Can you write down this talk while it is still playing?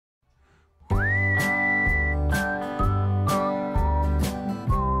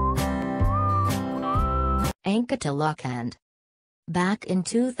Ankita Lokhande. Back in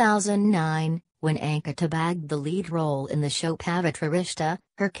 2009, when Ankita bagged the lead role in the show Pavitra Rishta,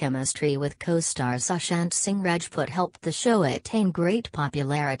 her chemistry with co-star Sushant Singh Rajput helped the show attain great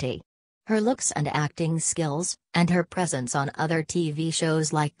popularity. Her looks and acting skills, and her presence on other TV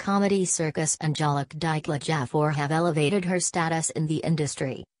shows like Comedy Circus and Jhalak Dikhla Jaa have elevated her status in the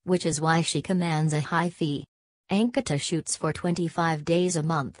industry, which is why she commands a high fee. Ankita shoots for 25 days a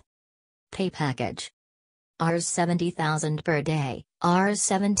month. Pay package: Rs 70,000 per day, Rs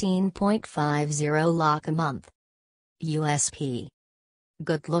 17.50 lakh a month. USP: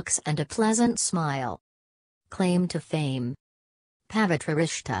 good looks and a pleasant smile. Claim to fame: Pavitra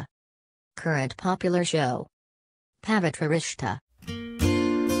Rishta. Current popular show: Pavitra Rishta.